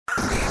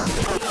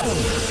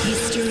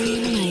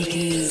History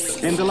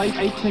Makers. In the late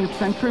 18th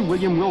century,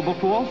 William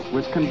Wilberforce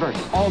was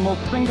converted.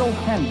 Almost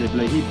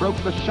single-handedly, he broke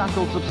the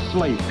shackles of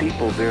slavery.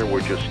 People there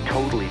were just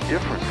totally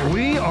different.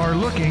 We are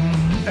looking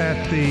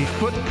at the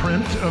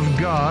footprint of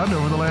God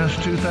over the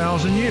last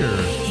 2,000 years.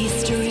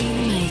 History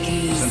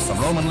Makers. Since the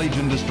Roman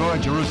legion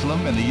destroyed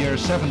Jerusalem in the year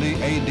 70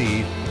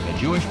 A.D., the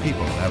Jewish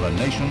people have a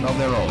nation of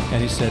their own.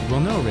 And he said, well,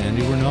 no,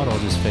 Randy, we're not all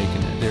just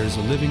faking it. There's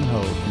a living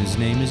hope, and his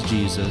name is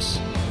Jesus.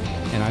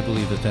 And I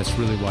believe that that's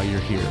really why you're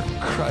here.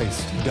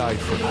 Christ died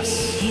for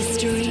us.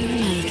 History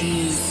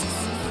Makers.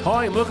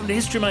 Hi, welcome to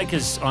History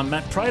Makers. I'm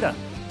Matt Prater.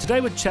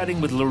 Today we're chatting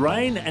with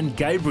Lorraine and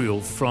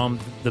Gabriel from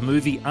the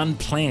movie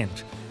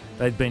Unplanned.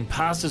 They've been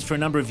pastors for a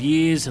number of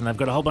years and they've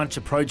got a whole bunch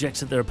of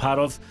projects that they're a part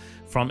of,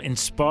 from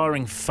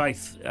Inspiring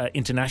Faith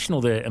International,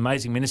 their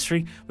amazing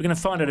ministry. We're going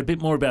to find out a bit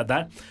more about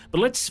that.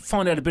 But let's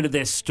find out a bit of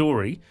their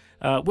story.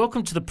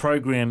 Welcome to the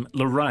program,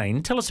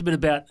 Lorraine. Tell us a bit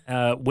about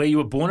where you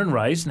were born and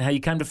raised and how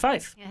you came to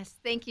faith. Yes,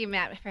 thank you,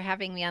 Matt, for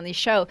having me on the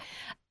show.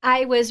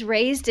 I was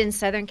raised in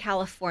Southern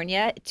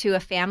California to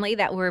a family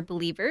that were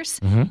believers.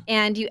 Mm-hmm.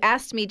 And you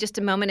asked me just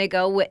a moment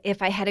ago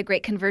if I had a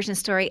great conversion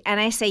story. And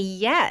I say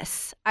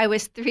yes. I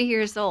was 3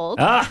 years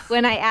old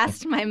when I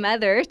asked my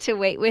mother to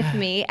wait with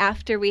me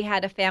after we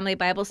had a family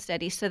Bible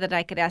study so that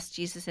I could ask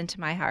Jesus into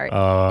my heart.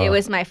 It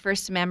was my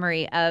first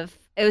memory of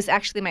It was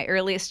actually my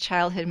earliest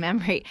childhood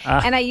memory.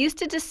 And I used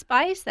to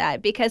despise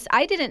that because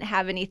I didn't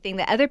have anything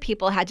that other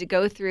people had to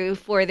go through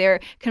for their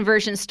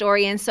conversion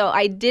story. And so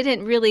I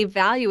didn't really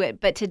value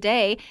it. But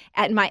today,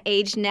 at my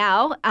age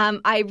now,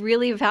 I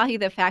really value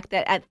the fact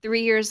that at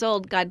 3 years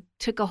old, God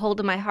took a hold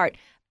of my heart.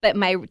 But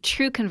my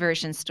true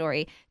conversion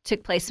story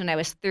took place when I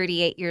was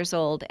 38 years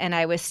old, and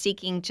I was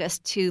seeking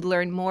just to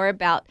learn more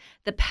about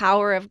the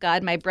power of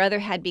God. My brother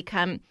had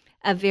become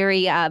a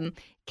very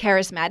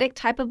charismatic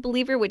type of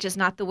believer, which is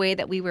not the way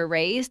that we were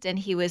raised, and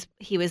he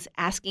was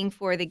asking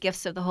for the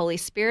gifts of the Holy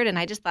Spirit, and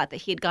I just thought that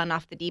he had gone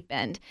off the deep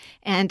end.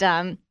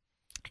 And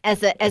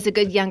as a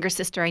good younger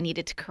sister, I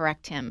needed to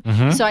correct him.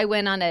 Mm-hmm. So I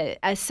went on a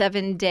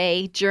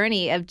 7-day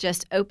journey of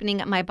just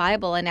opening up my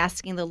Bible and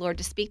asking the Lord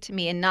to speak to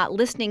me and not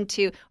listening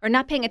to or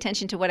not paying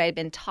attention to what I had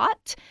been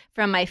taught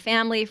from my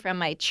family, from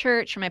my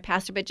church, from my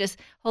pastor, but just,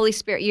 Holy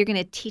Spirit, you're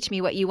going to teach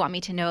me what you want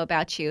me to know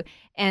about you.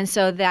 And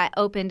so that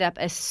opened up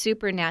a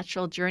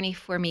supernatural journey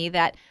for me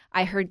that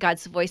I heard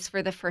God's voice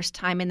for the first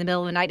time in the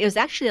middle of the night. It was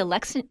actually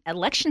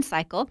election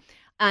cycle.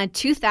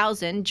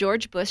 2000,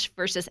 George Bush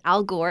versus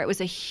Al Gore. It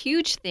was a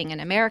huge thing in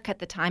America at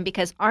the time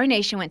because our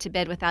nation went to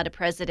bed without a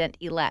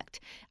president-elect.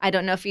 I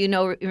don't know if you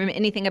know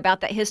anything about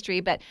that history,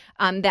 but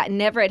that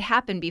never had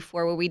happened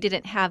before where we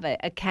didn't have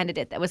a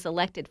candidate that was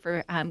elected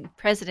for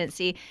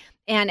presidency.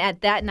 And at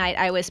that night,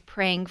 I was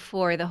praying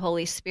for the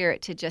Holy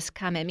Spirit to just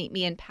come and meet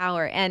me in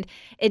power. And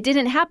it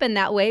didn't happen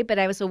that way, but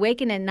I was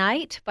awakened at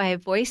night by a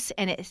voice,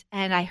 and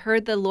I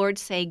heard the Lord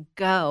say,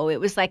 go. It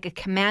was like a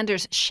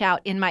commander's shout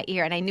in my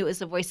ear, and I knew it was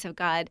the voice of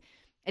God.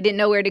 I didn't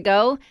know where to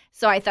go,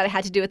 so I thought it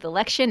had to do with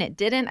election. It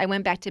didn't. I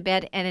went back to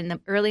bed, and in the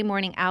early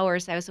morning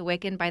hours, I was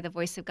awakened by the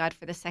voice of God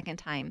for the second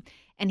time.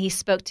 And he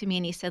spoke to me,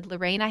 and he said,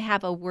 Lorraine, I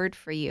have a word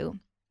for you.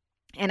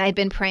 And I'd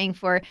been praying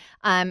for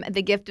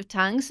the gift of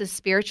tongues, a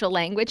spiritual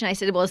language. And I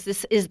said, well, is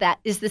this that?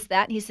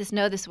 And he says,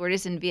 no, this word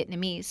is in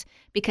Vietnamese.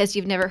 Because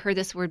you've never heard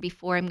this word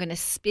before, I'm going to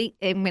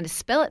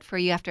spell it for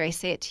you after I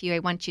say it to you. I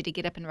want you to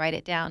get up and write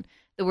it down.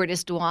 The word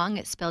is duong.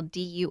 It's spelled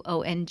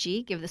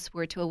D-U-O-N-G. Give this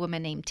word to a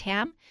woman named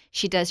Tam.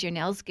 She does your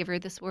nails. Give her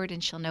this word,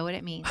 and she'll know what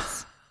it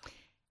means.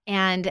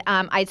 And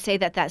I'd say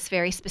that that's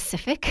very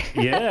specific.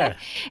 Yeah.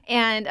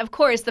 And, of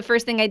course, the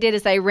first thing I did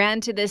is I ran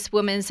to this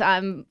woman's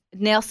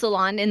nail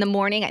salon in the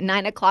morning at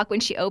 9 o'clock when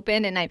she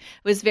opened, and I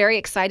was very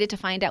excited to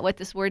find out what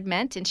this word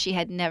meant, and she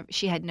had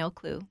no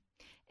clue.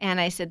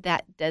 And I said,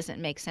 that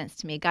doesn't make sense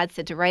to me. God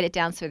said to write it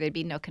down so there'd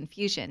be no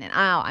confusion. And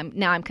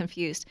I'm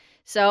confused.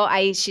 So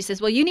she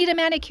says, well, you need a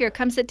manicure.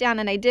 Come sit down.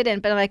 And I didn't.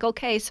 But I'm like,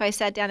 okay. So I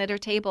sat down at her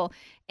table,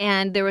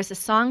 and there was a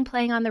song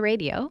playing on the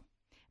radio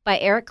by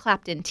Eric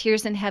Clapton,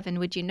 Tears in Heaven.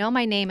 Would you know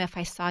my name if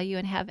I saw you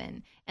in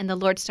heaven? And the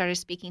Lord started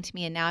speaking to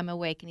me, and now I'm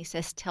awake. And he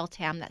says, tell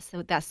Tam,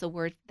 that's the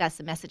word, that's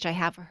the message I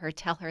have for her.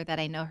 Tell her that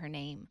I know her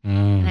name.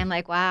 And I'm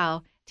like,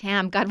 wow,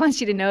 Tam, God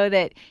wants you to know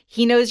that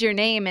he knows your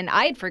name. And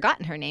I had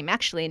forgotten her name,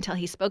 actually, until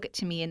he spoke it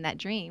to me in that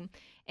dream.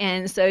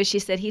 And so she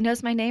said, he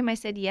knows my name? I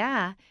said,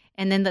 yeah.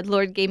 And then the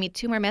Lord gave me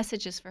 2 more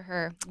messages for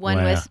her. One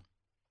was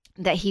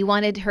that he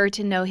wanted her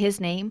to know his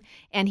name,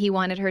 and he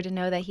wanted her to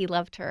know that he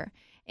loved her.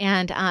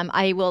 And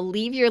I will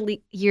leave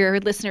your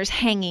listeners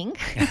hanging.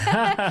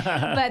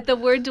 But the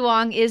word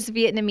duong is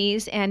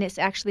Vietnamese, and it's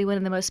actually one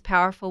of the most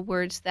powerful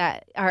words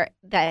that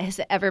has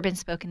ever been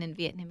spoken in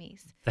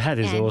Vietnamese. That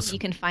is awesome. You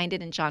can find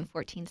it in John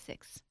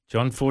 14:6.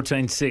 John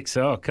 14:6.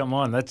 Oh, come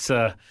on. That's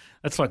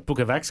like Book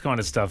of Acts kind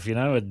of stuff, you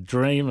know, a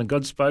dream and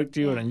God spoke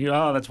to you and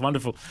that's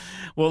wonderful.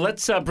 Well,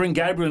 let's bring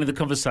Gabriel into the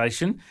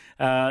conversation.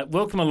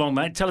 Welcome along,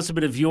 mate. Tell us a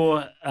bit of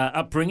your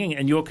upbringing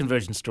and your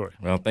conversion story.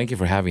 Well, thank you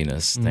for having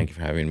us. Thank you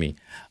for having me.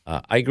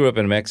 I grew up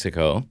in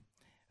Mexico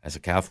as a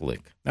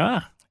Catholic.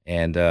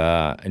 And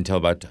until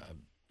about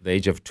the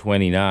age of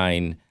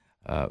 29,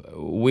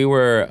 We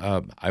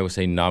were, I would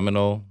say,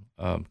 nominal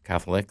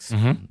Catholics.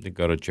 Mm-hmm. To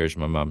go to church.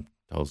 My mom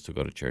told us to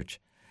go to church.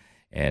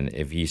 And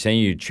if you send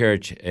you to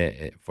church,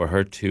 for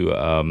her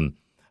to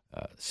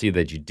see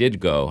that you did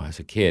go as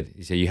a kid,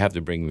 he said, you have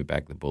to bring me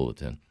back the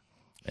bulletin.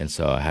 And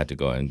so I had to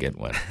go and get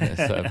one.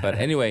 But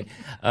anyway,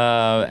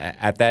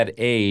 at that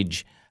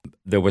age,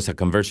 there was a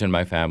conversion in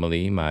my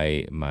family.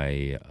 My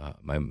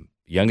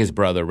youngest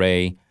brother,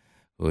 Ray,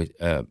 who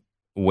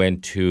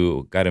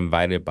got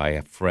invited by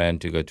a friend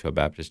to go to a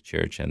Baptist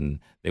church, and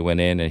they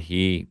went in, and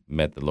he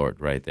met the Lord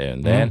right there.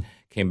 And then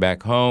came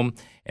back home,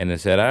 and they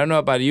said, I don't know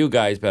about you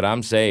guys, but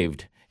I'm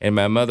saved. And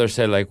my mother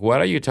said, like, what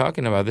are you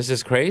talking about? This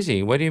is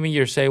crazy. What do you mean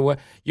you're saved? What?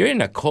 You're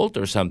in a cult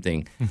or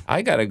something.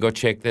 I got to go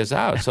check this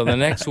out. So the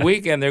next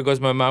weekend, there goes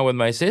my mom with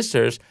my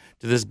sisters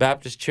to this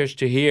Baptist church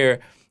to hear,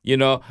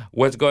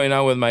 what's going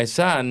on with my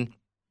son.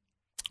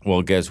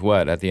 Well, guess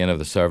what? At the end of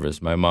the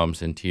service, my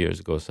mom's in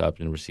tears, goes up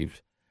and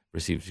receives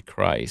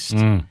Christ,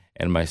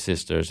 and my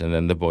sisters, and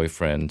then the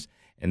boyfriends.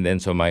 And then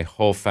so my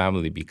whole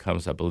family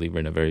becomes a believer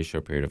in a very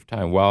short period of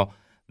time. While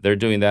they're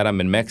doing that,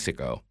 I'm in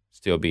Mexico,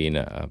 still being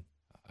a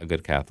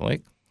good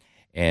Catholic.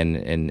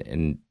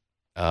 And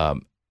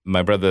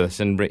my brother that's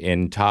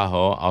in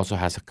Tahoe also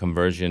has a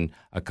conversion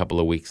a couple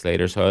of weeks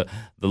later. So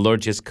the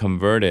Lord just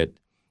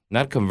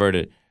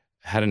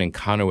had an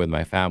encounter with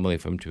my family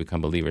for them to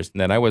become believers.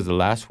 And then I was the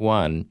last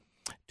one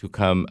to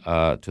come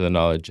to the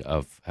knowledge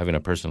of having a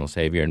personal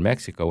Savior in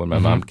Mexico when my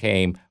mom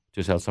came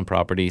to sell some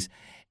properties,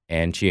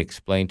 and she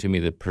explained to me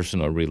the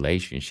personal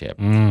relationship.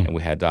 And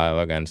we had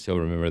dialogue, and I still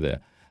remember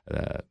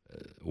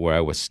where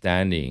I was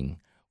standing,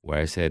 where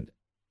I said,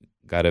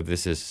 God, if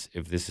this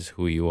is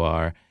who you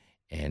are,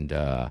 and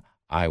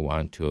I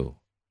want to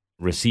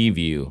receive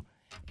you,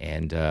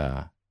 and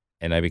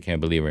I became a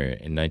believer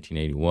in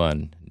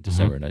 1981,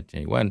 December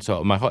 1981.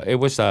 So it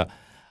was a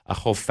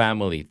whole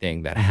family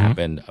thing that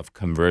happened of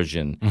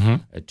conversion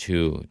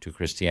to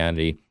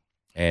Christianity,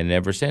 and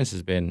ever since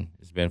it's been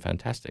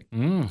fantastic.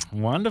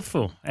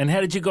 Wonderful. And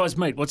how did you guys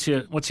meet? What's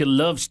your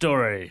love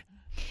story?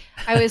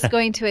 I was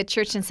going to a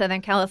church in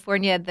Southern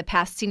California. The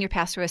senior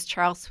pastor was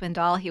Charles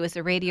Swindoll. He was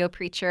a radio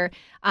preacher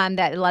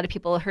that a lot of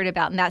people heard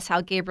about, and that's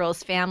how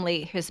Gabriel's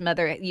family, his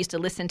mother, used to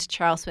listen to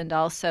Charles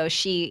Swindoll. So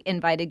she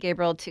invited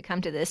Gabriel to come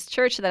to this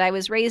church that I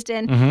was raised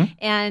in,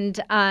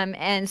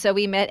 and so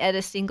we met at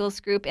a singles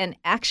group. And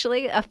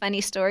actually, a funny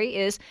story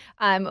is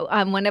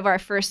one of our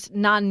first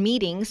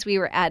non-meetings, we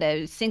were at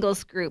a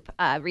singles group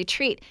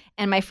retreat,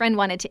 and my friend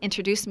wanted to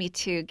introduce me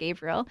to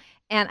Gabriel.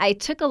 And I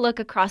took a look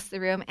across the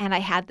room, and I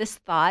had this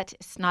thought.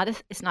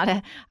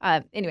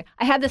 Anyway,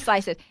 I had this thought. I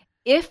said,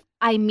 if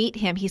I meet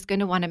him, he's going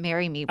to want to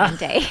marry me one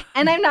day.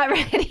 And I'm not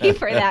ready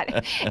for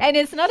that. And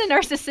it's not a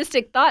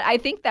narcissistic thought. I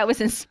think that was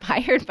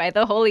inspired by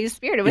the Holy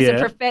Spirit. It was a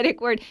prophetic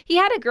word. He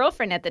had a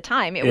girlfriend at the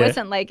time. It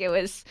wasn't like it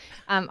was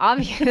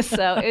obvious.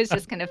 So it was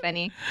just kind of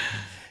funny.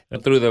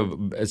 Through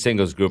the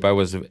singles group, I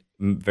was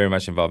very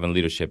much involved in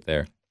leadership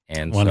there.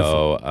 And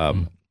Wonderful.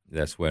 So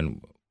that's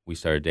when we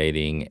started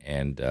dating,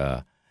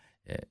 and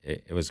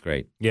it was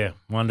great. Yeah,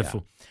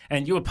 wonderful. Yeah.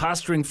 And you were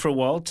pastoring for a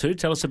while too.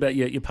 Tell us about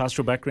your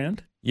pastoral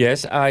background.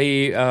 Yes,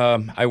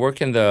 I worked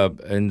in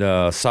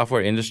the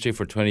software industry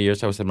for 20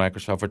 years. I was at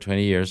Microsoft for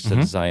 20 years as a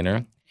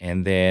designer,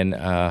 and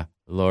then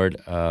Lord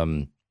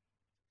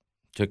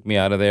took me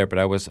out of there. But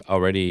I was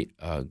already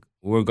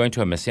we were going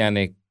to a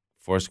Messianic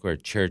Foursquare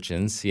church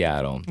in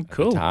Seattle at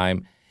the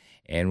time,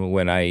 and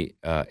when I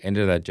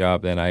ended that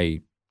job, then I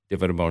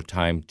devoted more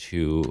time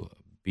to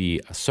be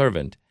a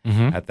servant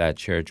at that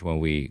church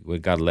when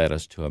God led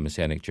us to a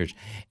Messianic church,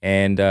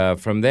 and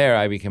from there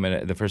I became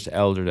the first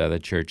elder that the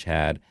church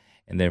had,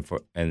 and then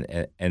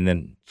and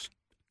then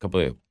a couple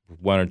of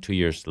 1 or 2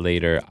 years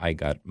later I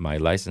got my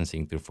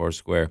licensing through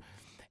Foursquare,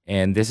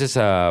 and this is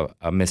a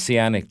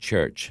Messianic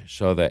church,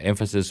 so the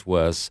emphasis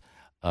was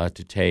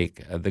to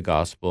take the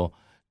gospel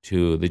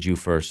to the Jew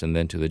first and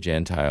then to the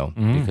Gentile,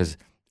 because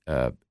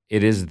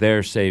it is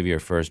their Savior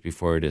first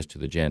before it is to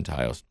the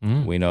Gentiles.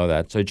 We know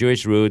that. So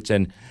Jewish roots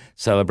and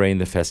celebrating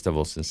the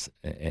festivals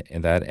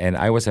and that. And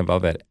I was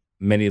involved at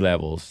many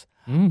levels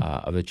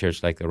of the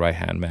church, like the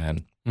right-hand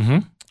man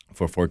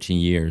for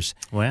 14 years.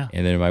 Wow.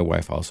 And then my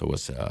wife also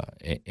was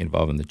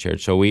involved in the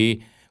church. So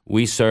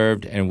we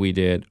served and we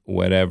did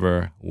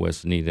whatever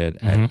was needed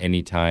at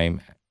any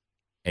time,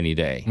 any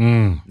day.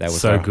 That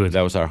was good.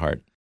 That was our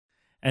heart.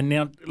 And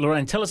now,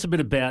 Lorraine, tell us a bit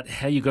about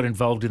how you got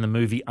involved in the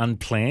movie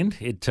Unplanned.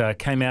 It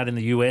came out in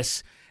the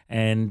US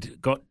and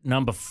got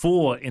number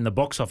 4 in the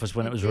box office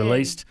when it was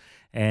released.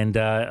 And,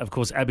 of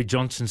course, Abby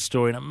Johnson's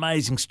story, an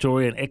amazing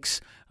story, an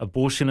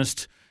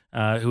ex-abortionist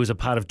who was a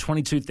part of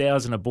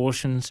 22,000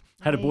 abortions,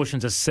 had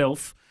abortions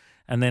herself,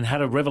 and then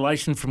had a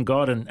revelation from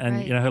God, and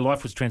her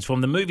life was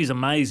transformed. The movie's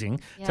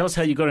amazing. Yes. Tell us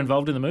how you got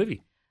involved in the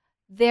movie.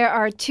 There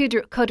are two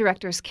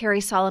co-directors,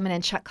 Carrie Solomon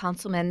and Chuck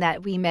Konzelman,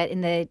 that we met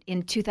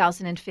in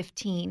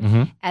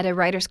 2015 at a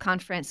writers'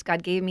 conference.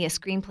 God gave me a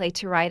screenplay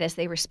to write as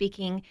they were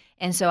speaking,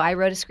 and so I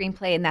wrote a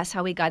screenplay, and that's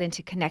how we got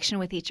into connection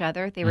with each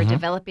other. They were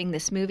developing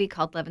this movie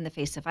called Love in the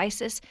Face of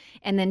ISIS,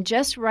 and then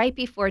just right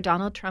before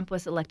Donald Trump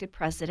was elected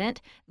president,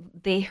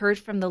 they heard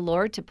from the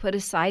Lord to put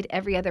aside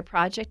every other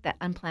project, that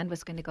Unplanned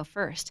was going to go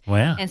first.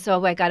 Wow. And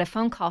so I got a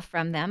phone call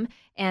from them,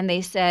 and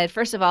they said,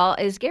 first of all,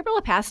 is Gabriel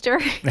a pastor?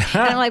 And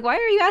I'm like, why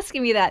are you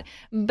asking me that?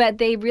 But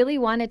they really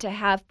wanted to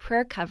have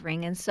prayer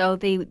covering, and so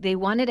they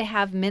wanted to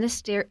have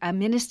a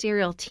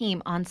ministerial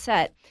team on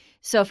set.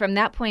 So from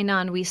that point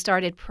on, we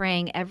started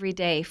praying every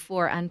day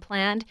for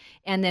Unplanned,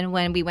 and then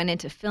when we went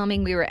into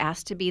filming, we were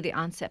asked to be the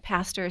on-set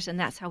pastors, and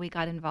that's how we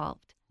got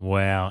involved.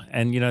 Wow.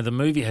 And, the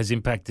movie has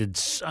impacted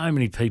so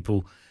many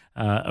people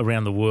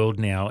around the world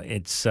now.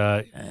 It's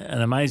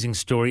an amazing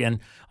story. And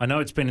I know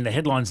it's been in the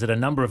headlines that a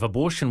number of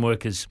abortion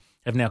workers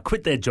have now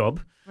quit their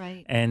job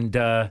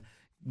and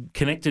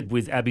connected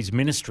with Abby's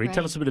ministry. Right.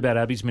 Tell us a bit about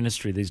Abby's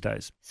ministry these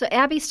days. So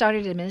Abby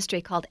started a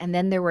ministry called And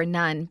Then There Were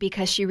None,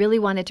 because she really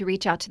wanted to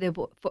reach out to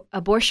the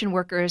abortion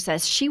workers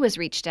as she was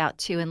reached out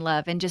to in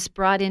love, and just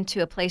brought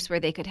into a place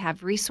where they could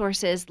have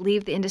resources,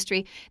 leave the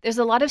industry. There's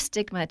a lot of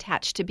stigma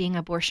attached to being an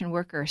abortion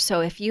worker. So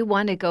if you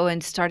want to go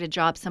and start a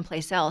job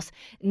someplace else,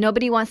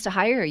 nobody wants to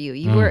hire you.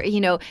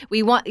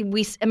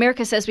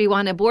 America says we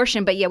want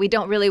abortion, but yet we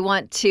don't really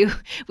want to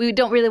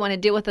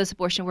deal with those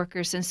abortion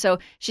workers. And so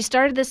she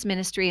started this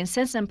ministry, and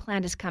since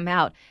Unplanned has come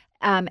out,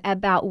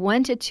 about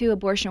 1 to 2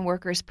 abortion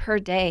workers per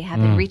day have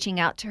been reaching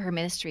out to her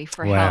ministry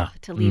for help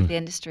to leave the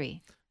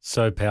industry.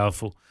 So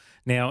powerful.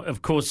 Now,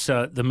 of course,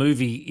 the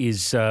movie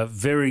is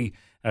very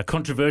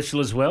controversial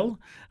as well.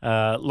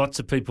 Lots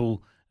of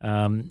people,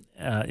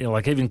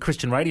 like even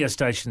Christian radio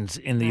stations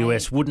in the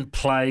US wouldn't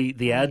play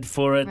the ad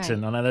for it,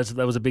 and I know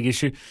that was a big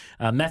issue.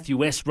 Matthew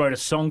West wrote a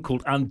song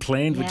called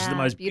Unplanned, which is the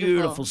most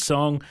beautiful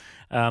song.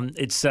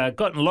 It's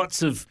gotten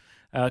lots of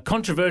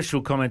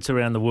controversial comments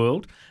around the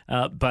world,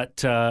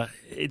 but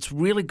it's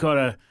really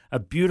got a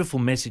beautiful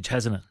message,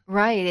 hasn't it?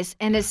 Right.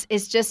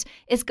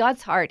 It's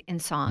God's heart in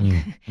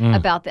song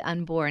about the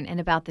unborn and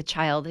about the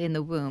child in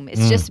the womb.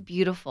 It's just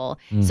beautiful.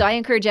 So I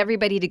encourage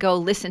everybody to go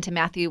listen to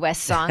Matthew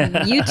West's song,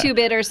 YouTube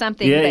it or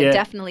something,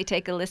 definitely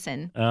take a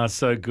listen.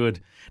 So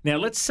good. Now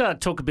let's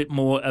talk a bit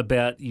more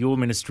about your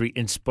ministry,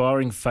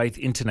 Inspiring Faith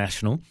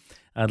International.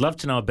 I'd love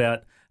to know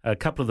about a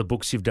couple of the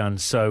books you've done.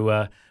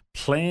 So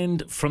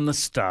Planned from the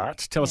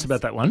Start. Tell us about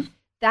that one.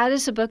 That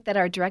is a book that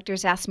our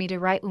directors asked me to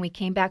write when we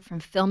came back from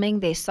filming.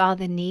 They saw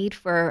the need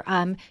for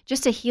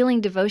just a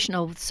healing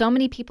devotional. So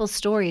many people's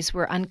stories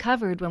were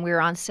uncovered when we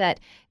were on set.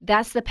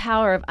 That's the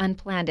power of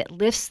Unplanned. It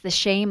lifts the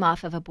shame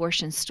off of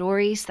abortion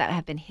stories that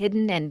have been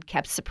hidden and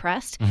kept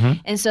suppressed.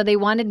 And so they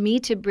wanted me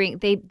to bring,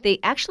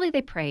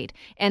 they prayed.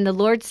 And the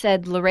Lord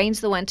said,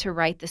 Lorraine's the one to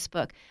write this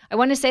book. I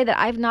want to say that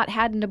I've not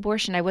had an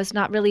abortion. I was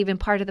not really even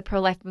part of the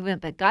pro-life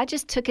movement, but God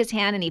just took his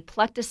hand and he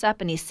plucked us up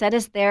and he set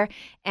us there,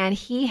 and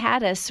he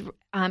had us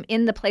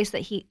in the place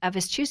that of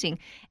his choosing.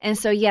 And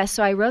so,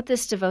 so I wrote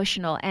this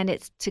devotional, and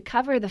it's to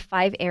cover the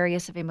 5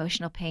 areas of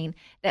emotional pain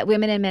that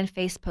women and men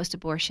face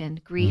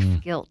post-abortion: grief,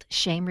 guilt,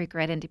 shame,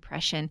 regret, and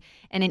depression.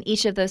 And in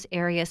each of those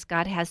areas,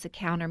 God has the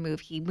counter move.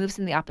 He moves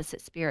in the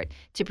opposite spirit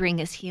to bring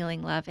his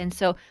healing love. And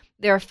so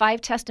there are 5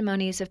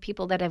 testimonies of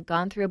people that have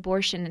gone through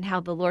abortion and how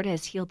the Lord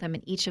has healed them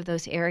in each of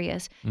those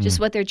areas,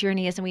 just what their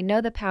journey is. And we know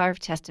the power of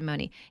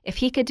testimony. If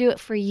he could do it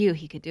for you,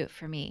 he could do it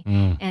for me.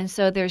 And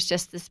so there's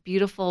just this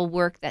beautiful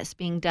work that's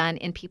being done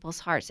in people's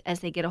hearts as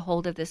they get a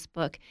hold of this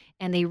book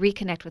and they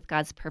reconnect with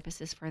God's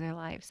purposes for their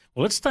lives.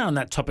 Well, let's stay on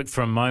that topic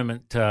for a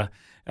moment.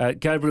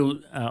 Gabriel,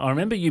 I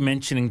remember you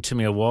mentioning to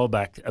me a while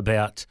back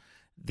about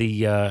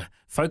the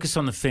Focus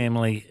on the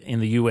Family in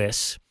the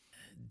US.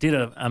 Did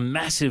a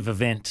massive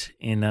event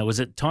in, was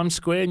it Times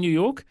Square, New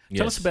York? Yes.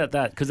 Tell us about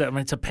that, because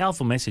it's a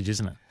powerful message,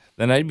 isn't it?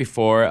 The night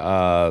before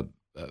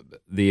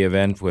the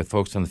event with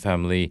Focus on the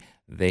Family,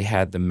 they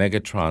had the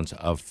Megatrons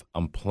of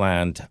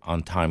Unplanned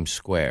on Times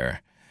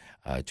Square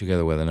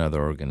together with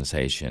another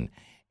organization.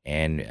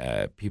 And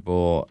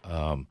people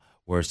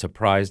were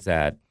surprised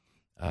that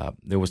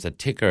there was a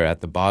ticker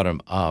at the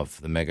bottom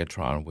of the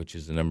Megatron, which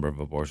is the number of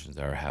abortions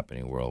that are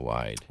happening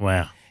worldwide.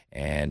 Wow.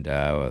 And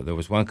there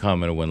was one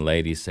comment of one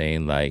lady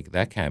saying, like,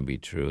 that can't be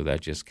true. That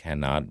just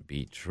cannot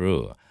be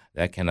true.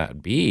 That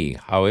cannot be.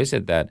 How is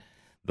it that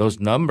those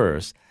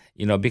numbers,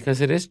 because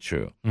it is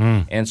true.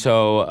 And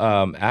so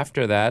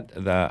after that,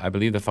 I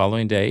believe the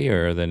following day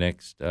or the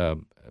next,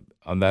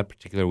 on that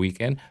particular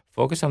weekend,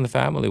 Focus on the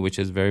Family, which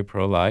is very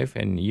pro-life,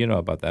 and you know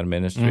about that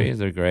ministry,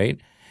 they're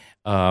great,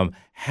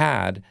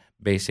 had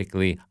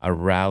basically a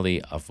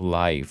rally of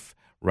life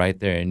right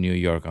there in New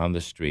York on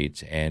the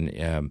streets.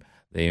 And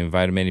they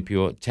invited many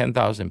people.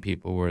 10,000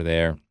 people were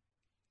there.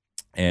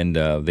 And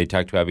they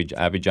talked to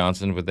Abby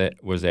Johnson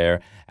was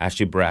there,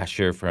 Ashley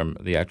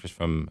Brasher, the actress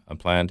from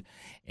Unplanned,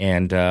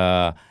 and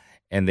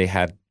they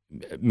had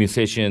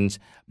musicians.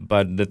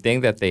 But the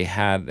thing that they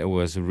had that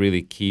was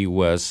really key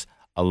was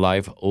a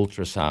live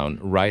ultrasound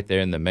right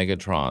there in the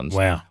Megatrons.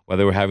 Wow. While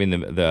they were having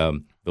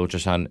the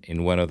ultrasound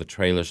in one of the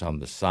trailers on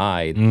the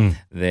side,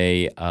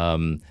 they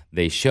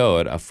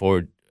showed a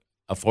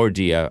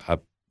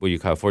 4D, what you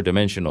call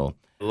 4-dimensional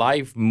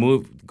life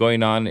move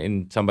going on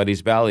in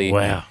somebody's belly.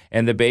 Wow.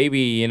 And the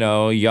baby,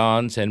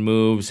 yawns and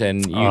moves,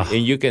 and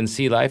you can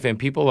see life. And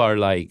people are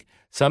like,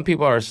 some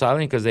people are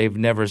silent because they've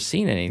never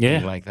seen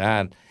anything like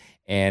that.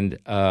 And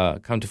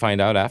come to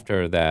find out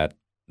after that,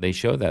 they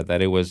showed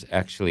that it was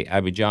actually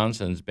Abby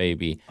Johnson's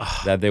baby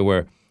that they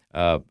were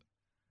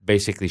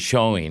basically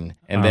showing.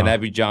 And then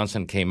Abby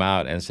Johnson came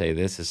out and say,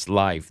 "This is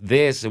life.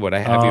 This is what I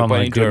have you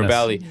pointing to her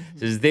belly."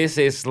 Says, "This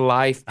is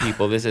life,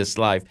 people. This is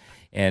life."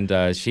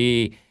 And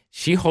she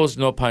holds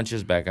no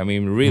punches back. I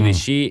mean, really,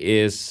 she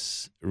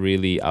is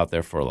really out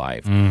there for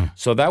life.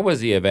 So that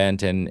was the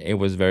event, and it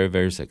was very,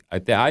 very,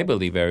 I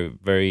believe, very,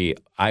 very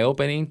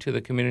eye-opening to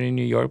the community in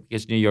New York,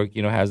 because New York,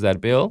 has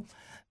that bill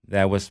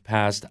that was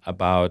passed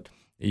about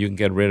you can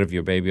get rid of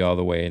your baby all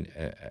the way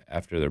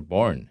after they're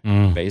born,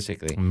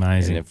 basically.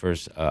 Amazing. In the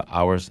first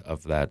hours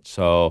of that.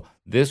 So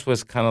this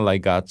was kind of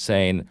like God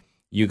saying,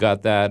 you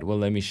got that, well,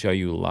 let me show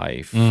you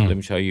life. Let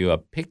me show you a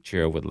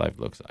picture of what life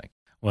looks like.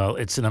 Well,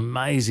 it's an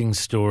amazing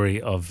story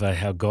of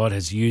how God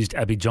has used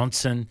Abby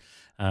Johnson,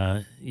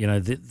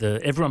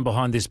 everyone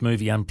behind this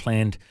movie,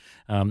 Unplanned.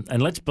 And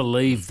let's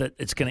believe that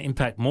it's going to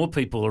impact more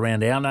people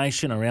around our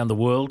nation, around the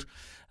world.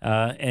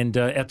 And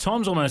our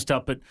time's almost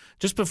up, but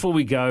just before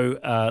we go,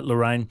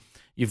 Lorraine,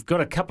 you've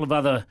got a couple of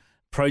other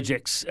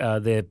projects.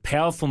 They're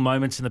powerful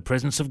moments in the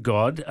presence of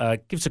God.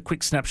 Give us a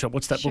quick snapshot.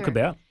 What's that book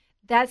about?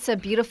 That's a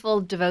beautiful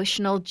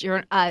devotional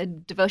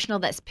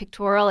that's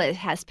pictorial. It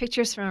has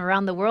pictures from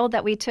around the world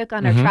that we took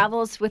on our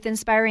travels with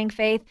Inspiring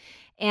Faith.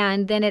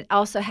 And then it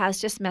also has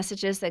just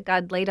messages that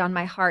God laid on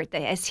my heart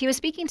that as he was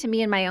speaking to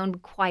me in my own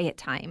quiet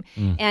time.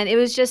 And it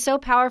was just so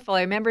powerful.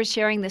 I remember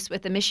sharing this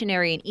with a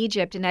missionary in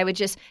Egypt, and I would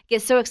just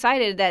get so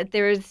excited that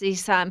there was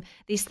these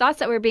thoughts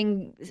that were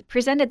being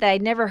presented that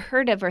I'd never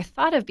heard of or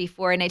thought of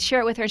before. And I'd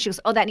share it with her, and she goes,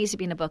 "Oh, that needs to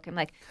be in a book." I'm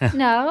like,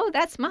 "No,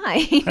 that's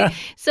mine."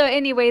 So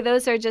anyway,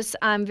 those are just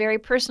very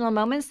personal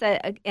moments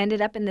that ended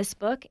up in this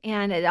book.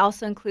 And it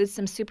also includes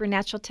some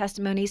supernatural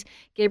testimonies.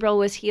 Gabriel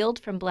was healed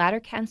from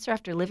bladder cancer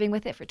after living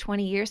with it for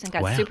 20 years, and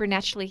God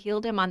supernaturally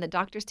healed him on the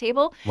doctor's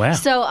table. Wow.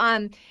 So,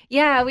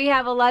 we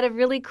have a lot of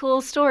really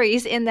cool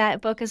stories in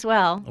that book as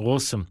well.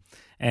 Awesome.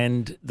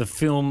 And the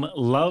film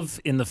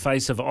Love in the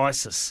Face of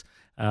ISIS,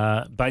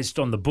 based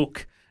on the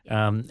book,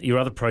 your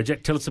other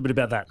project. Tell us a bit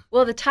about that.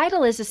 Well, the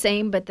title is the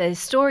same, but the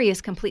story is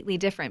completely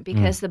different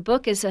because the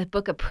book is a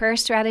book of prayer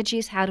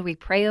strategies. How do we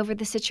pray over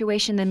the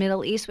situation in the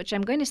Middle East, which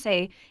I'm going to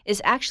say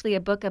is actually a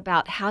book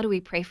about how do we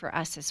pray for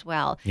us as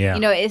well. Yeah.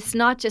 It's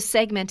not just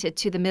segmented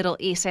to the Middle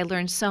East. I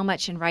learned so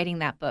much in writing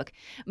that book.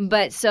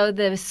 But so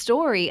the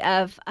story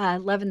of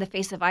Love in the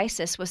Face of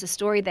ISIS was a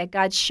story that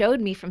God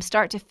showed me from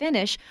start to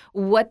finish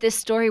what this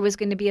story was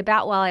going to be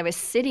about while I was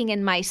sitting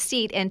in my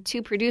seat and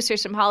two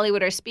producers from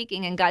Hollywood are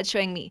speaking, and God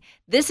showing me,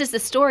 this is the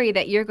story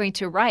that you're going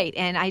to write.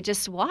 And I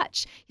just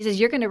watched. He says,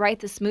 you're going to write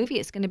this movie.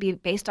 It's going to be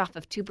based off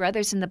of two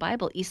brothers in the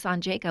Bible, Esau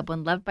and Jacob,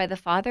 one loved by the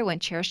father, one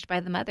cherished by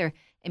the mother.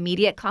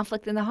 Immediate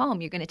conflict in the home.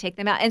 You're going to take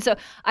them out. And so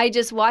I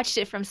just watched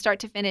it from start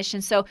to finish.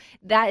 And so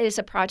that is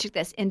a project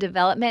that's in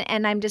development.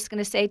 And I'm just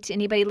going to say to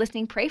anybody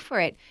listening, pray for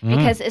it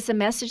because it's a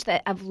message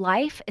of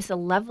life. It's a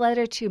love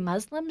letter to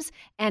Muslims,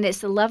 and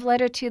it's a love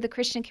letter to the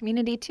Christian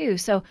community too.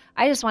 So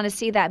I just want to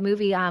see that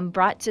movie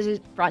brought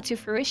to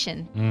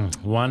fruition.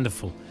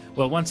 Wonderful.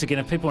 Well, once again,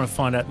 if people want to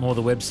find out more,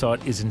 the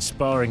website is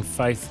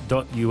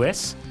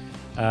inspiringfaith.us.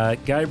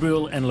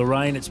 Gabriel and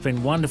Lorraine, it's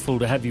been wonderful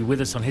to have you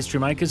with us on History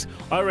Makers.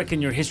 I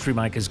reckon you're history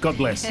makers. God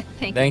bless.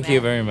 Thank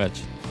you very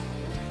much.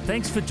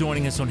 Thanks for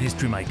joining us on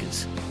History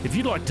Makers. If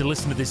you'd like to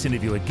listen to this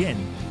interview again,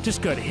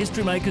 just go to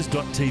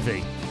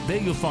historymakers.tv. There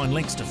you'll find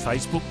links to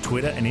Facebook,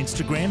 Twitter and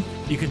Instagram.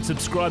 You can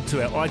subscribe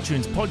to our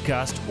iTunes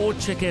podcast or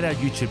check out our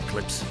YouTube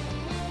clips.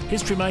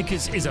 History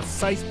Makers is a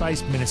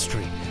faith-based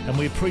ministry, and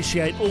we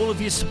appreciate all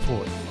of your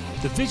support.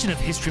 The vision of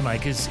History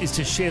Makers is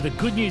to share the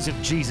good news of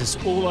Jesus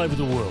all over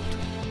the world.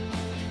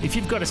 If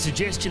you've got a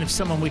suggestion of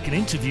someone we can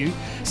interview,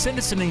 send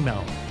us an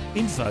email,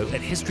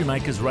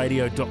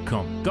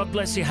 info@historymakersradio.com. God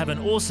bless you. Have an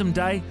awesome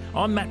day.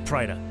 I'm Matt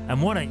Prater,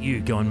 and why don't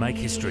you go and make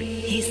history?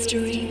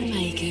 History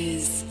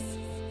Makers.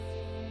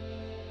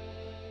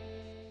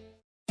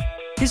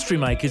 History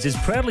Makers is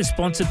proudly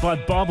sponsored by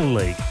Bible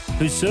League,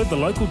 who serve the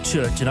local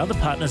church and other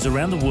partners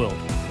around the world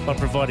by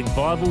providing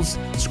Bibles,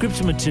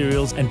 scripture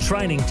materials and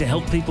training to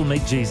help people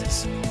meet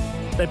Jesus.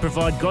 They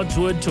provide God's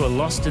Word to a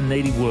lost and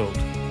needy world.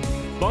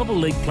 Bible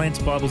League plants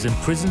Bibles in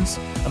prisons,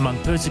 among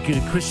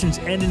persecuted Christians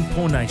and in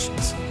poor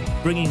nations,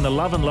 bringing the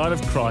love and light of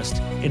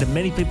Christ into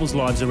many people's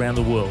lives around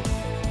the world.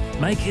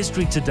 Make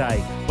history today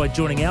by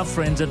joining our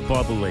friends at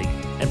Bible League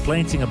and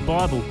planting a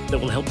Bible that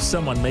will help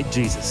someone meet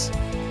Jesus.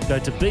 Go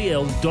to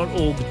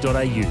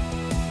bl.org.au.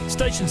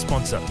 Station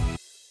sponsor,